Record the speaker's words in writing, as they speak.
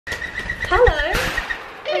Hello.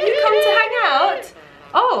 Have you come to hang out?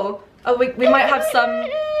 Oh, we might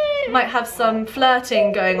have some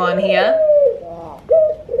flirting going on here.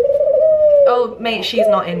 Oh, mate, she's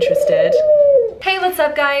not interested. Hey, what's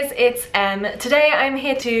up guys? It's Em. Today I'm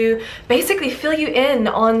here to basically fill you in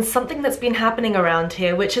on something that's been happening around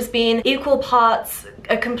here, which has been equal parts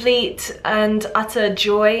a complete and utter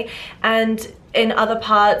joy and in other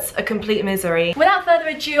parts a complete misery. Without further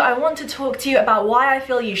ado, I want to talk to you about why I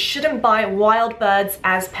feel you shouldn't buy wild birds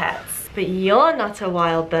as pets. But you're not a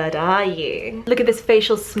wild bird, are you? Look at this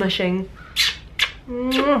facial smushing.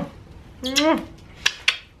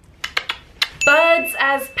 Birds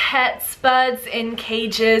as pets, birds in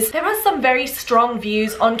cages. There are some very strong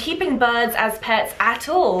views on keeping birds as pets at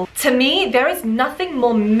all. To me, there is nothing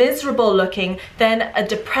more miserable looking than a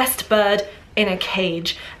depressed bird in a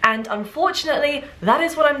cage. And unfortunately, that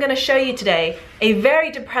is what I'm going to show you today. A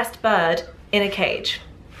very depressed bird in a cage.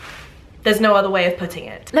 There's no other way of putting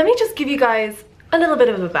it. Let me just give you guys a little bit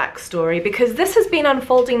of a backstory because this has been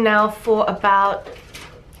unfolding now for about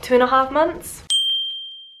 2.5 months.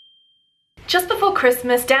 Just before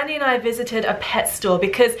Christmas, Danny and I visited a pet store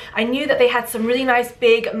because I knew that they had some really nice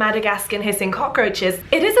big Madagascan hissing cockroaches.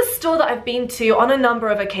 It is a store that I've been to on a number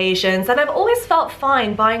of occasions and I've always felt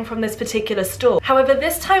fine buying from this particular store. However,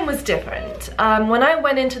 this time was different. When I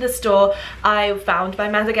went into the store, I found my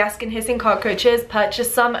Madagascan hissing cockroaches,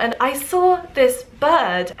 purchased some, and I saw this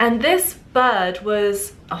bird, and this bird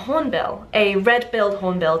was a hornbill, a red-billed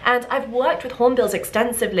hornbill, and I've worked with hornbills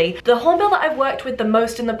extensively. The hornbill that I've worked with the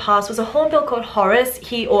most in the past was a hornbill called Horace,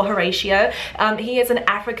 or Horatio. He is an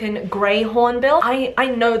African grey hornbill.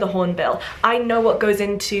 I know the hornbill. I know what goes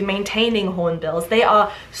into maintaining hornbills. They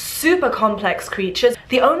are super complex creatures.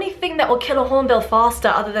 The only thing that will kill a hornbill faster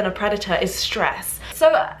other than a predator is stress.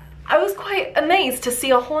 So I was quite amazed to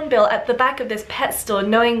see a hornbill at the back of this pet store,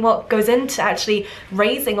 knowing what goes into actually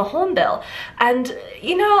raising a hornbill. And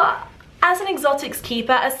you know, as an exotics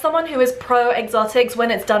keeper, as someone who is pro exotics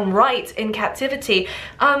when it's done right in captivity,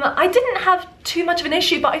 I didn't have too much of an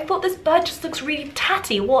issue, but I thought this bird just looks really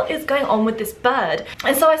tatty. What is going on with this bird?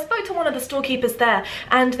 And so I spoke to one of the storekeepers there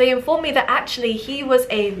and they informed me that actually he was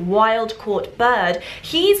a wild caught bird.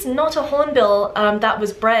 He's not a hornbill that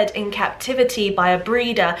was bred in captivity by a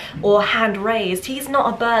breeder or hand raised. He's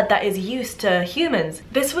not a bird that is used to humans.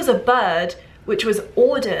 This was a bird which was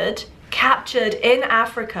ordered, captured in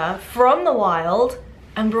Africa from the wild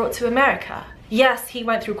and brought to America. Yes, he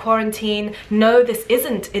went through quarantine. No, this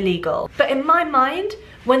isn't illegal. But in my mind,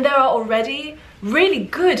 when there are already really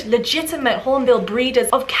good, legitimate hornbill breeders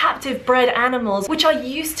of captive bred animals which are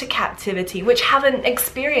used to captivity, which haven't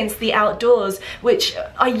experienced the outdoors, which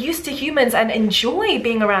are used to humans and enjoy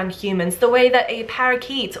being around humans the way that a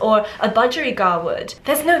parakeet or a budgerigar would,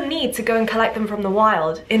 there's no need to go and collect them from the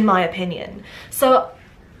wild, in my opinion. So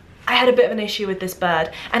I had a bit of an issue with this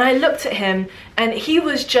bird and I looked at him and he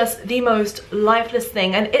was just the most lifeless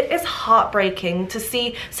thing, and it is heartbreaking to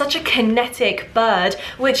see such a kinetic bird,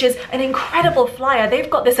 which is an incredible flyer. They've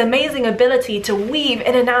got this amazing ability to weave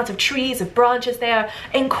in and out of trees, of branches. They are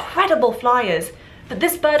incredible flyers, but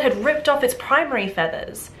this bird had ripped off its primary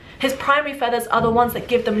feathers. His primary feathers are the ones that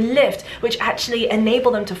give them lift, which actually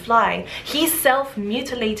enable them to fly. He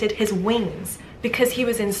self-mutilated his wings because he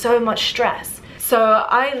was in so much stress. So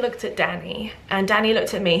I looked at Danny and Danny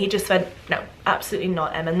looked at me. He just said, no, absolutely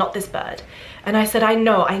not, Emma, not this bird. And I said, I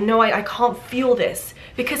know, I can't feel this.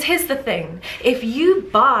 Because here's the thing, if you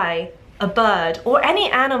buy a bird or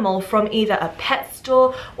any animal from either a pet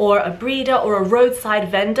store or a breeder or a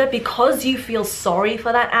roadside vendor because you feel sorry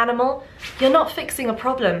for that animal, you're not fixing a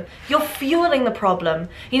problem, you're fueling the problem.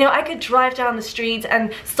 You know, I could drive down the street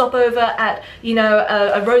and stop over at, you know,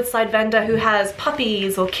 a roadside vendor who has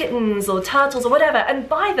puppies or kittens or turtles or whatever and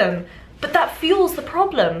buy them, but that fuels the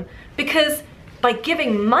problem because by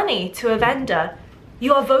giving money to a vendor,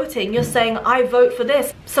 you are voting, you're saying, I vote for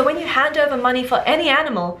this. So when you hand over money for any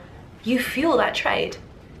animal, you fuel that trade.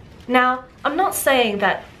 Now, I'm not saying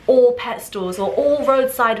that all pet stores or all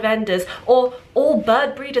roadside vendors or all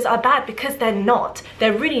bird breeders are bad, because they're not.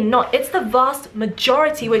 They're really not. It's the vast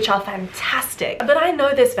majority which are fantastic. But I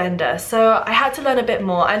know this vendor, so I had to learn a bit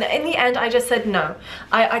more. And in the end, I just said, no,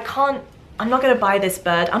 I can't, I'm not gonna buy this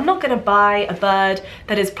bird. I'm not gonna buy a bird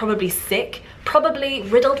that is probably sick, probably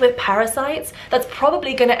riddled with parasites, that's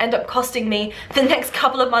probably gonna end up costing me the next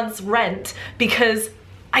couple of months' rent because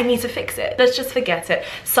I need to fix it. Let's just forget it.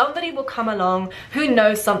 Somebody will come along who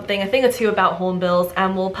knows something, a thing or two about hornbills,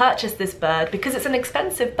 and will purchase this bird because it's an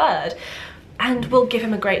expensive bird, and we'll give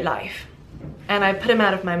him a great life. and I put him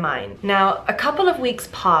out of my mind. Now, a couple of weeks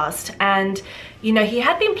passed, and you know, he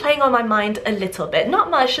had been playing on my mind a little bit, not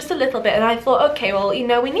much, just a little bit, and I thought, okay, well, you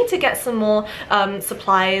know, we need to get some more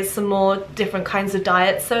supplies, some more different kinds of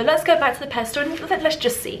diets, so let's go back to the pet store and let's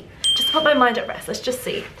just see. Just put my mind at rest, let's just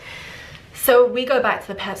see. So we go back to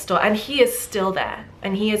the pet store, and he is still there,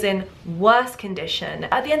 and he is in worse condition.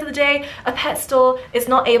 At the end of the day, a pet store is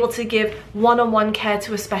not able to give one-on-one care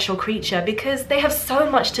to a special creature because they have so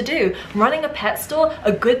much to do. Running a pet store,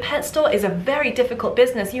 a good pet store, is a very difficult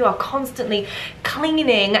business. You are constantly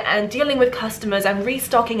cleaning and dealing with customers and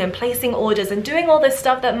restocking and placing orders and doing all this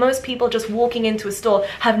stuff that most people just walking into a store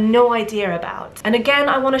have no idea about. And again,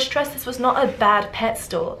 I want to stress this was not a bad pet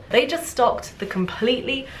store. They just stocked the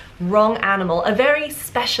completely wrong animal, a very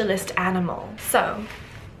specialist animal. So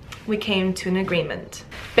we came to an agreement.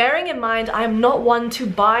 Bearing in mind, I am not one to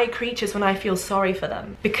buy creatures when I feel sorry for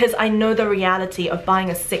them, because I know the reality of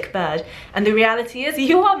buying a sick bird. And the reality is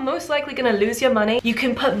you are most likely going to lose your money. You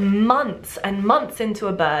can put months and months into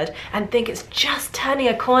a bird and think it's just turning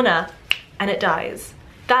a corner and it dies.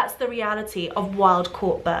 That's the reality of wild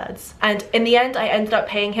caught birds. And in the end, I ended up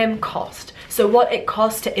paying him cost. So what it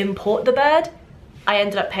cost to import the bird, I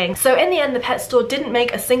ended up paying. So in the end, the pet store didn't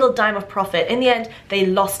make a single dime of profit. In the end, they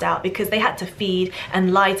lost out because they had to feed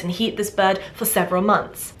and light and heat this bird for several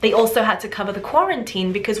months. They also had to cover the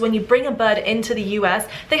quarantine because when you bring a bird into the US,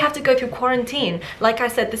 they have to go through quarantine. Like I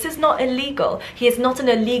said, this is not illegal. He is not an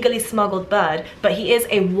illegally smuggled bird, but he is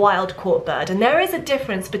a wild caught bird. And there is a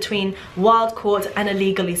difference between wild caught and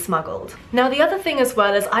illegally smuggled. Now, the other thing as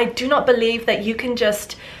well is I do not believe that you can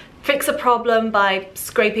just fix a problem by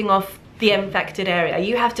scraping off the infected area.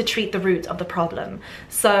 You have to treat the root of the problem.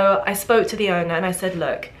 So I spoke to the owner and I said,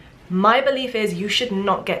 look, my belief is you should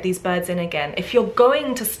not get these birds in again. If you're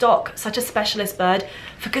going to stock such a specialist bird,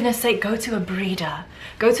 for goodness sake, go to a breeder.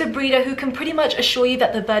 Go to a breeder who can pretty much assure you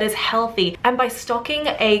that the bird is healthy. And by stocking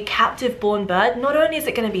a captive born bird, not only is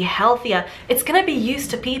it going to be healthier, it's going to be used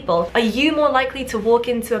to people. Are you more likely to walk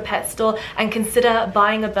into a pet store and consider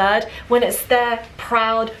buying a bird when it's there,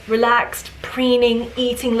 proud, relaxed, preening,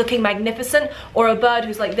 eating, looking magnificent, or a bird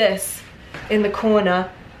who's like this in the corner,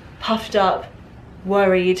 puffed up,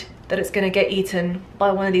 worried that it's going to get eaten by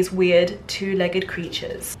one of these weird two-legged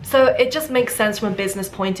creatures? So it just makes sense from a business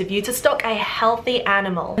point of view to stock a healthy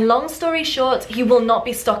animal. Long story short, you will not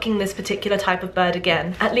be stocking this particular type of bird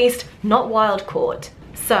again, at least not wild caught.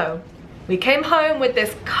 So we came home with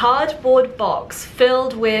this cardboard box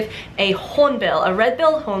filled with a hornbill, a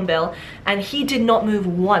red-billed hornbill, and he did not move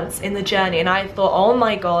once in the journey. And I thought, oh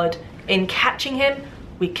my god, in catching him,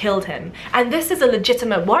 we killed him. And this is a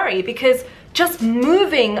legitimate worry because just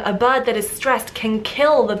moving a bird that is stressed can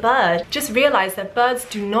kill the bird. Just realized that birds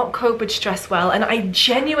do not cope with stress well, and I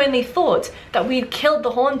genuinely thought that we'd killed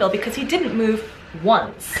the hornbill because he didn't move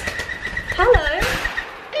once. Hello,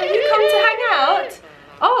 have you come to hang out?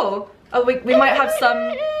 Oh, we might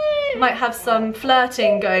have some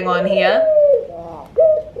flirting going on here.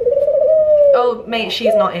 Oh, mate,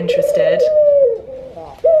 she's not interested.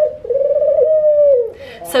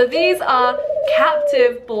 So these are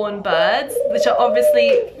captive born birds, which are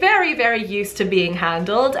obviously very, very used to being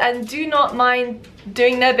handled and do not mind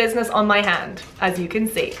doing their business on my hand, as you can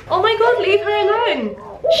see. Oh my god, leave her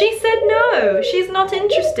alone. She said no, she's not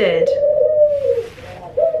interested.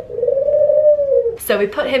 So we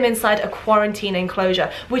put him inside a quarantine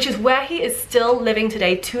enclosure, which is where he is still living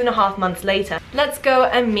today, 2.5 months later. Let's go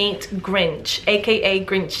and meet Grinch, aka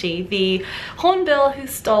Grinchy, the hornbill who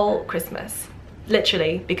stole Christmas.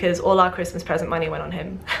 Literally, because all our Christmas present money went on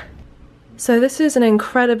him. So this is an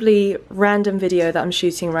incredibly random video that I'm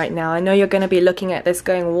shooting right now. I know you're going to be looking at this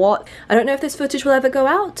going, what? I don't know if this footage will ever go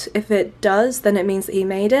out. If it does, then it means that he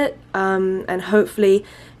made it. And hopefully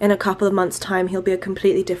in a couple of months' time, he'll be a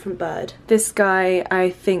completely different bird. This guy, I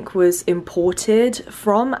think, was imported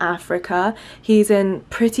from Africa. He's in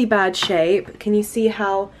pretty bad shape. Can you see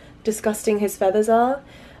how disgusting his feathers are?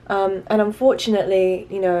 And unfortunately,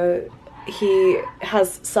 you know, he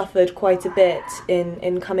has suffered quite a bit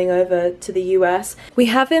in coming over to the US. We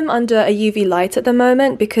have him under a UV light at the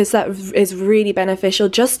moment because that is really beneficial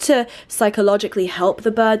just to psychologically help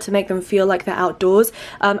the bird, to make them feel like they're outdoors.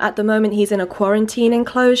 At the moment he's in a quarantine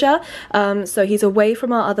enclosure, so he's away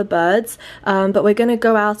from our other birds, but we're going to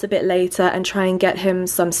go out a bit later and try and get him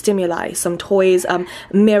some stimuli, some toys.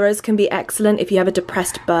 Mirrors can be excellent if you have a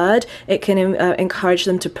depressed bird. It can encourage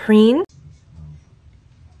them to preen.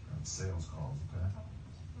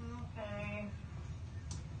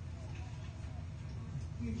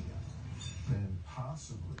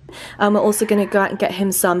 We're also going to go out and get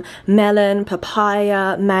him some melon,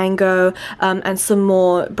 papaya, mango, and some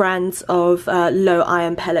more brands of low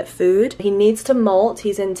iron pellet food. He needs to molt.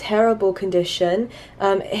 He's in terrible condition.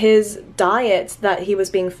 His diet that he was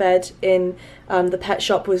being fed in the pet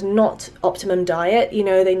shop was not optimum diet. You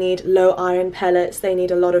know, they need low iron pellets, they need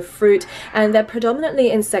a lot of fruit, and they're predominantly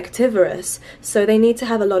insectivorous, so they need to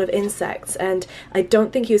have a lot of insects, and I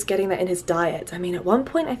don't think he was getting that in his diet. I mean, at one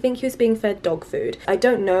point I think he was being fed dog food. I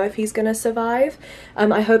don't know if he's gonna survive.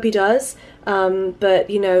 I hope he does. But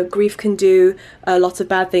you know, grief can do lots of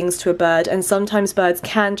bad things to a bird, and sometimes birds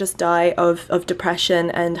can just die of depression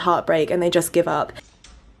and heartbreak, and they just give up.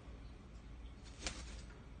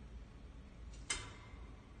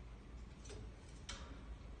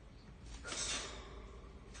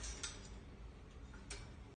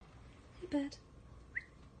 Hey bird,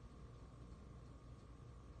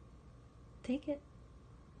 take it.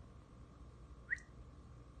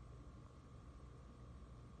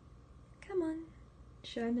 Come on,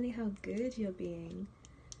 show Emily how good you're being.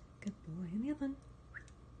 Good boy. And the other one.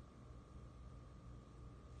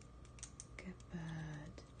 Good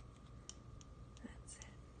bird. That's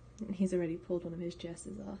it. And he's already pulled one of his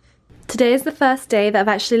dresses off. Today is the first day that I've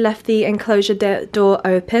actually left the enclosure door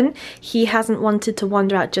open. He hasn't wanted to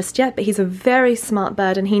wander out just yet, but he's a very smart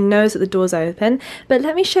bird and he knows that the door's open. But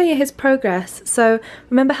let me show you his progress. So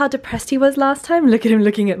remember how depressed he was last time? Look at him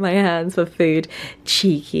looking at my hands for food.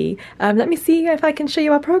 Cheeky. Let me see if I can show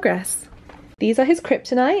you our progress. These are his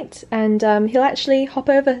kryptonite, and he'll actually hop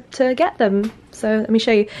over to get them. So let me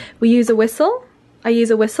show you. We use a whistle. I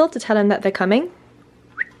use a whistle to tell him that they're coming.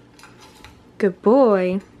 Good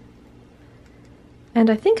boy. And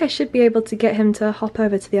I think I should be able to get him to hop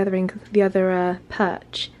over to the other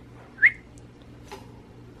perch.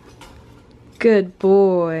 Good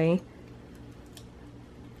boy.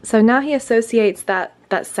 So now he associates that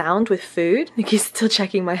sound with food. He's still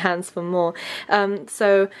checking my hands for more.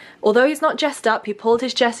 So although he's not dressed up, he pulled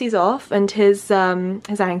his jessies off and his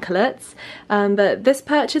anklets. But this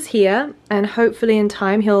perch is here, and hopefully in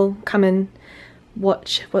time he'll come and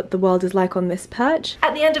watch what the world is like on this perch.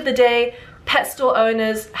 At the end of the day, pet store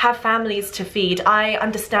owners have families to feed. I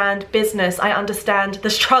understand business, I understand the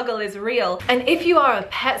struggle is real. And if you are a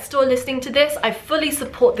pet store listening to this, I fully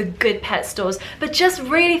support the good pet stores, but just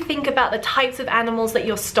really think about the types of animals that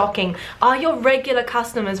you're stocking. Are your regular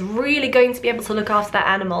customers really going to be able to look after that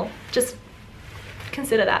animal? Just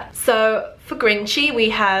consider that. So for Grinchy, we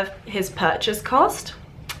have his purchase cost,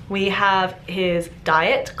 we have his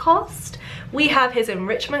diet cost, we have his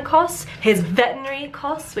enrichment costs, his veterinary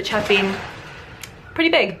costs, which have been pretty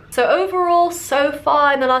big. So overall, so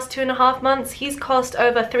far in the last 2.5 months, he's cost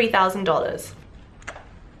over $3,000.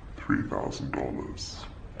 $3,000.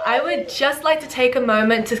 I would just like to take a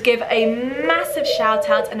moment to give a massive shout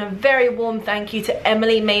out and a very warm thank you to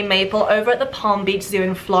Emily May Maple over at the Palm Beach Zoo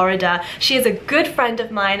in Florida. She is a good friend of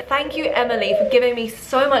mine. Thank you, Emily, for giving me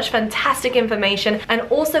so much fantastic information, and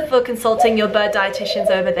also for consulting your bird dietitians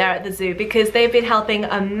over there at the zoo, because they've been helping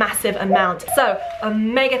a massive amount. So a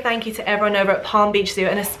mega thank you to everyone over at Palm Beach Zoo,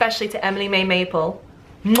 and especially to Emily May Maple.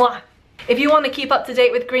 Mwah! If you want to keep up to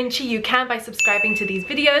date with Grinchy, you can by subscribing to these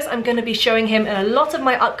videos. I'm going to be showing him in a lot of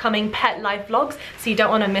my upcoming pet life vlogs, so you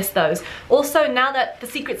don't want to miss those. Also, now that the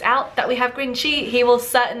secret's out that we have Grinchy, he will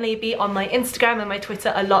certainly be on my Instagram and my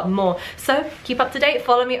Twitter a lot more. So keep up to date,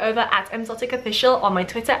 follow me over at Emzotic Official on my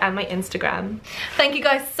Twitter and my Instagram. Thank you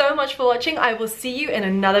guys so much for watching. I will see you in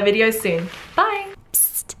another video soon. Bye!